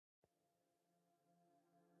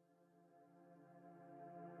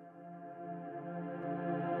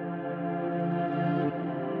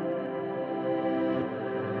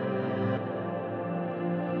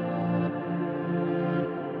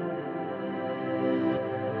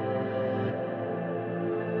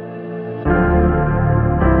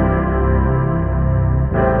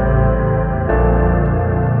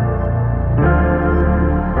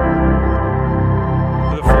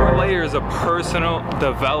personal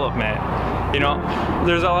development. You know,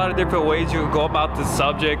 there's a lot of different ways you could go about this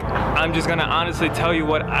subject. I'm just gonna honestly tell you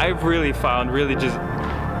what I've really found really just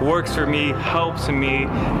works for me, helps me,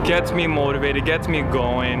 gets me motivated, gets me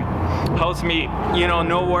going, helps me, you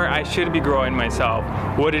know where I should be growing myself,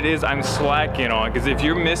 what it is I'm slacking on. Because if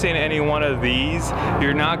you're missing any one of these,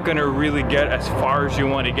 you're not gonna really get as far as you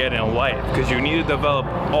want to get in life, because you need to develop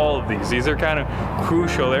all of these. These are kind of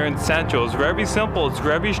crucial, they're essential. It's very simple, it's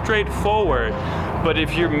very straightforward, but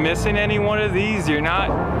if you're missing any one of these, you're not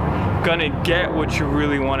gonna get what you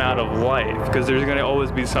really want out of life, because there's gonna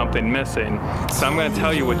always be something missing. So I'm gonna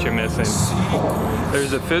tell you what you're missing.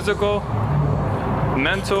 There's a physical,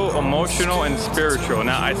 mental, emotional, and spiritual.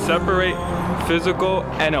 Now I separate physical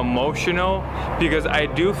and emotional because I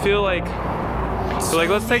do feel like, so like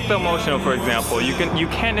let's take the emotional for example. You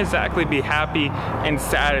can't exactly be happy and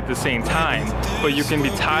sad at the same time, but you can be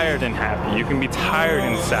tired and happy. You can be tired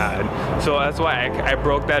and sad. So that's why I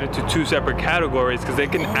broke that into two separate categories, because they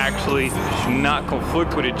can actually not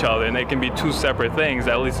conflict with each other, and they can be two separate things,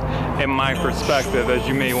 at least in my perspective, as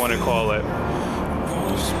you may want to call it.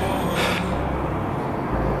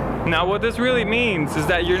 Now what this really means is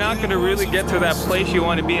that you're not going to really get to that place you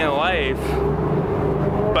want to be in life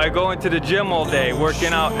by going to the gym all day,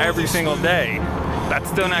 working out every single day. That's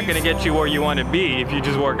still not gonna get you where you wanna be if you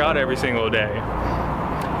just work out every single day.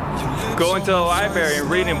 Going to the library and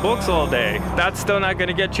reading books all day, that's still not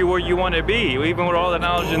gonna get you where you wanna be. Even with all the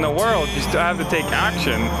knowledge in the world, you still have to take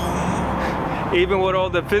action. Even with all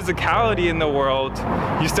the physicality in the world,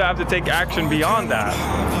 you still have to take action beyond that.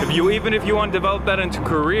 Even if you want to develop that into a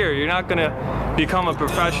career, you're not gonna become a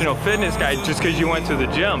professional fitness guy just because you went to the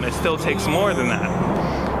gym. It still takes more than that.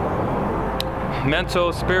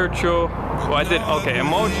 Mental, spiritual, well I did, okay,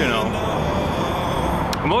 emotional.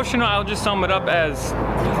 Emotional, I'll just sum it up as,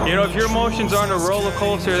 you know, if your emotions are on a roller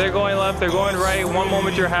coaster, they're going left, they're going right, one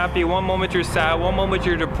moment you're happy, one moment you're sad, one moment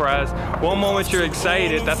you're depressed, one moment you're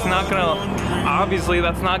excited, that's not gonna, obviously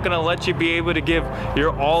that's not gonna let you be able to give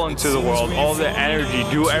your all into the world, all the energy,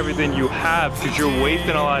 do everything you have, because you're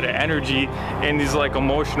wasting a lot of energy in these like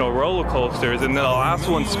emotional roller coasters. And then the last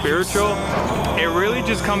one, spiritual, it really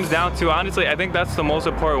just comes down to, honestly, I think that's the most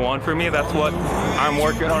important one for me. That's what I'm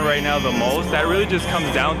working on right now the most. That really just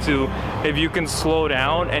comes down to if you can slow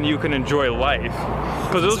down and you can enjoy life.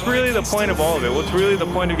 Because what's really the point of all of it? What's really the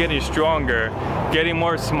point of getting stronger, getting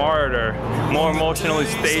more smarter, more emotionally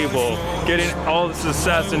stable, getting all the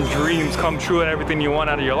success and dreams come true and everything you want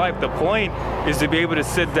out of your life? The point is to be able to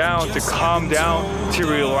sit down, to calm down, to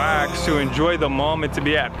relax, to enjoy the moment, to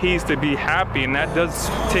be at peace, to be happy. And that does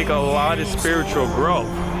take a lot of spiritual growth.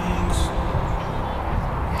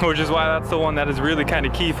 Which is why that's the one that is really kind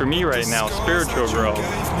of key for me right now, spiritual growth.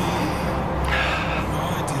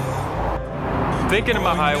 Thinking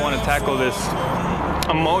about how I want to tackle this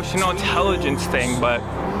emotional intelligence thing, but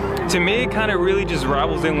to me it kind of really just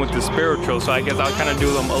rivals in with the spiritual, so I guess I'll kind of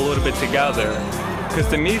do them a little bit together. Because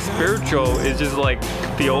to me, spiritual is just like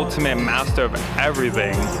the ultimate master of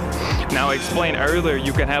everything. Now I explained earlier,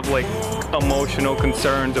 you can have like emotional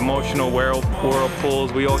concerns, emotional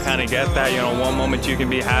whirlpools. We all kind of get that, you know, one moment you can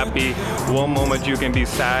be happy, one moment you can be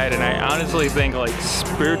sad. And I honestly think like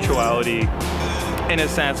spirituality, in a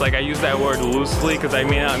sense, like I use that word loosely because I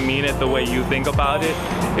may not mean it the way you think about it,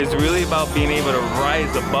 is really about being able to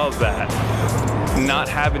rise above that. Not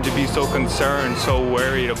having to be so concerned, so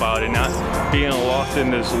worried about it, not being lost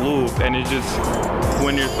in this loop. And it just,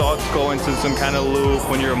 when your thoughts go into some kind of loop,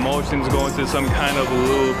 when your emotions go into some kind of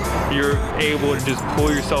loop, you're able to just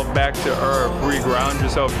pull yourself back to earth, reground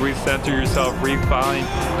yourself, recenter yourself, refine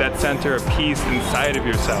that center of peace inside of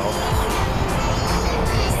yourself.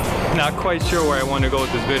 Not quite sure where I want to go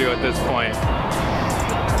with this video at this point.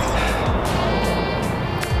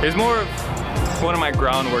 It's more of one of my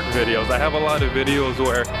groundwork videos. I have a lot of videos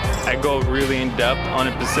where I go really in depth on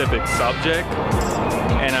a specific subject,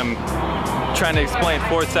 and I'm trying to explain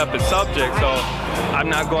 4 separate subjects, so I'm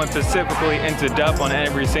not going specifically into depth on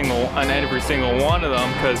every single one of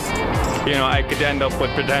them, because you know I could end up with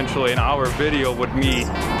potentially an hour video with me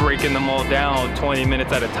breaking them all down 20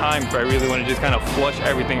 minutes at a time if I really want to just kind of flush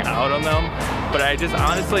everything out on them. But I just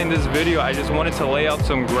honestly in this video I just wanted to lay out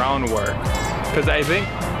some groundwork, because I think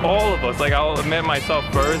all of us, like I'll admit myself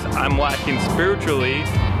first, I'm lacking spiritually.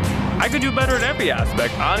 I could do better in every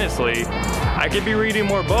aspect, honestly. I could be reading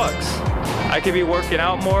more books. I could be working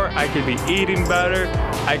out more. I could be eating better.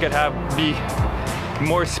 I could be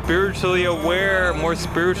more spiritually aware, more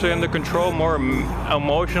spiritually under control, more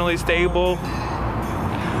emotionally stable.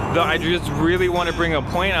 Though I just really want to bring a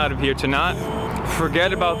point out of here to not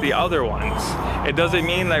forget about the other ones. It doesn't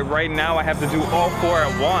mean that right now I have to do all 4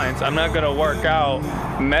 at once. I'm not gonna work out,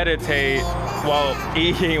 meditate, while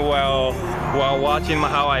eating well, while watching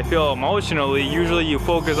how I feel emotionally. Usually you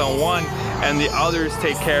focus on one and the others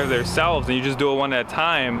take care of themselves, and you just do it one at a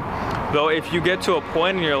time. Though if you get to a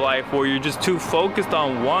point in your life where you're just too focused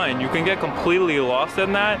on one, you can get completely lost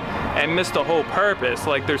in that and miss the whole purpose.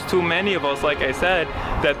 Like, there's too many of us, like I said,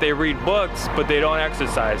 that they read books but they don't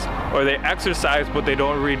exercise, or they exercise but they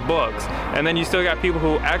don't read books. And then you still got people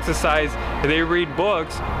who exercise, they read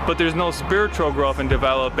books, but there's no spiritual growth and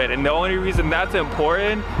development. And the only reason that's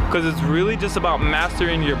important, because it's really just about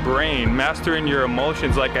mastering your brain, mastering your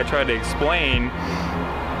emotions, like I tried to explain.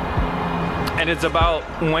 And it's about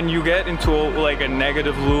when you get into like a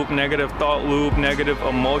negative loop, negative thought loop, negative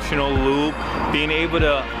emotional loop, being able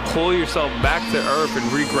to pull yourself back to earth and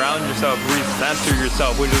reground yourself, recenter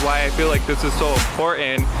yourself, which is why I feel like this is so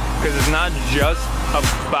important, because it's not just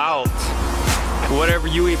about whatever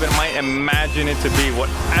you even might imagine it to be,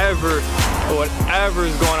 whatever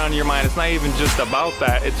is going on in your mind. It's not even just about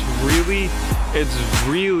that. It's really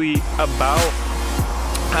about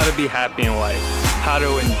how to be happy in life, how to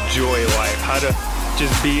enjoy life, how to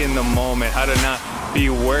just be in the moment, how to not be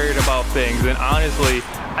worried about things. And honestly,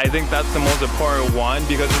 I think that's the most important one,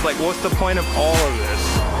 because it's like, what's the point of all of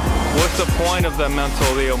this? What's the point of the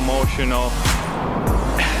mental, the emotional,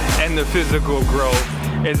 and the physical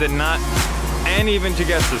growth? Is it not, and even to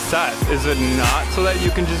get success, is it not so that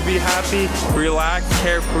you can just be happy, relax,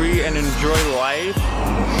 carefree, and enjoy life?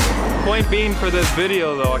 Point being for this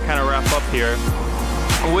video though, I kind of wrap up here.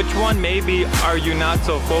 Which one maybe are you not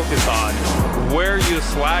so focused on? Where are you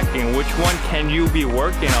slacking? Which one can you be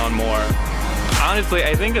working on more? Honestly,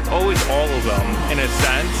 I think it's always all of them in a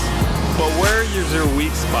sense, but where is your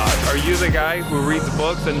weak spot? Are you the guy who reads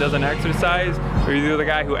books and doesn't exercise? Or are you the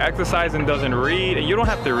guy who exercises and doesn't read? And you don't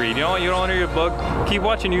have to read, you know, you don't want to read a book, keep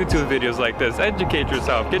watching YouTube videos like this, educate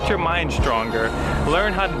yourself, get your mind stronger,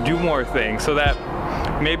 learn how to do more things so that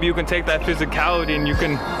maybe you can take that physicality and you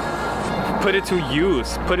can put it to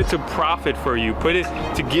use, put it to profit for you, put it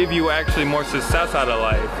to give you actually more success out of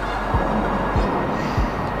life.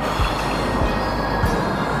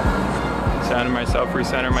 Center myself,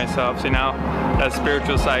 recenter myself. See, now that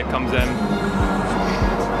spiritual side comes in.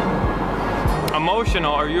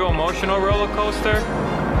 Emotional, are you an emotional roller coaster?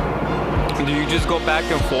 Do you just go back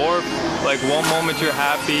and forth? Like one moment you're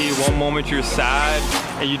happy, one moment you're sad,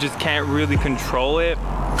 and you just can't really control it?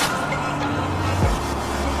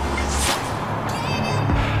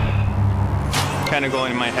 Kind of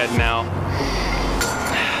going in my head now.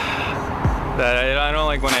 That I don't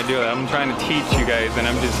like when I do it. I'm trying to teach you guys, and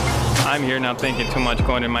I'm here now thinking too much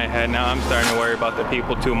going in my head. Now I'm starting to worry about the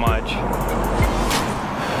people too much.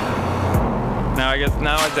 Now I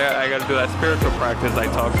gotta do that spiritual practice I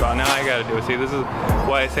talked about. Now I gotta do it. See, this is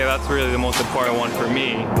why I say that's really the most important one for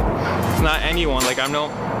me. It's not anyone. Like, I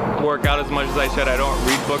don't work out as much as I should. I don't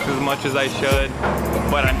read books as much as I should.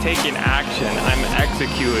 But I'm taking action. I'm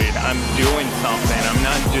executing. I'm doing something. I'm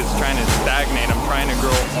not just trying to stagnate. I'm trying to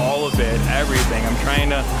grow all of it, everything. I'm trying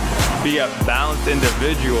to be a balanced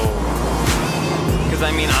individual. Because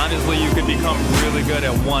I mean, honestly, you could become really good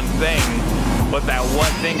at one thing, but that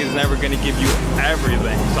one thing is never going to give you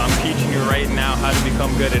everything. So I'm teaching you right now how to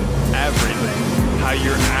become good at everything. How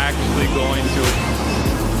you're actually going to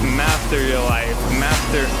master your life,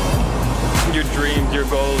 master your dreams, your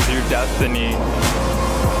goals, your destiny.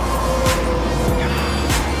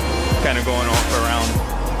 Kind of going off around.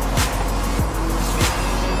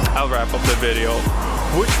 I'll wrap up the video.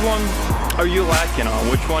 Which one are you lacking on?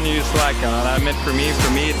 Which one are you slacking on? I meant for me,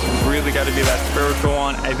 it's really got to be that spiritual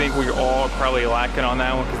one. I think we all are probably lacking on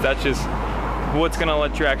that one, because that's just what's gonna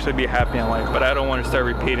let you actually be happy in life. But I don't want to start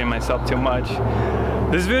repeating myself too much.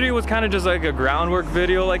 This video was kind of just like a groundwork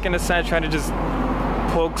video, like in a sense, trying to just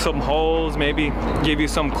poke some holes, maybe give you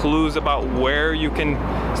some clues about where you can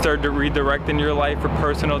start to redirect in your life for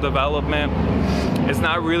personal development. It's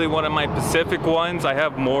not really one of my specific ones. I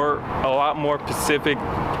have a lot more specific,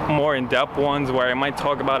 more in-depth ones where I might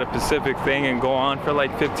talk about a specific thing and go on for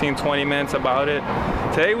like 15-20 minutes about it.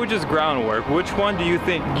 Today was just groundwork. Which one do you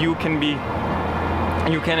think you can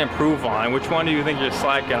improve on? Which one do you think you're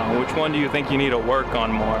slacking on? Which one do you think you need to work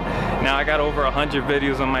on more? Now I got over 100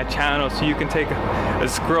 videos on my channel, so you can take a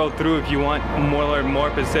scroll through if you want learn more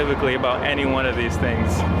specifically about any one of these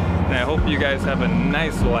things. And I hope you guys have a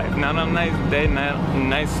nice life. Not a nice day, not a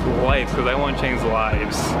nice life, because I want to change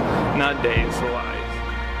lives, not days, lives.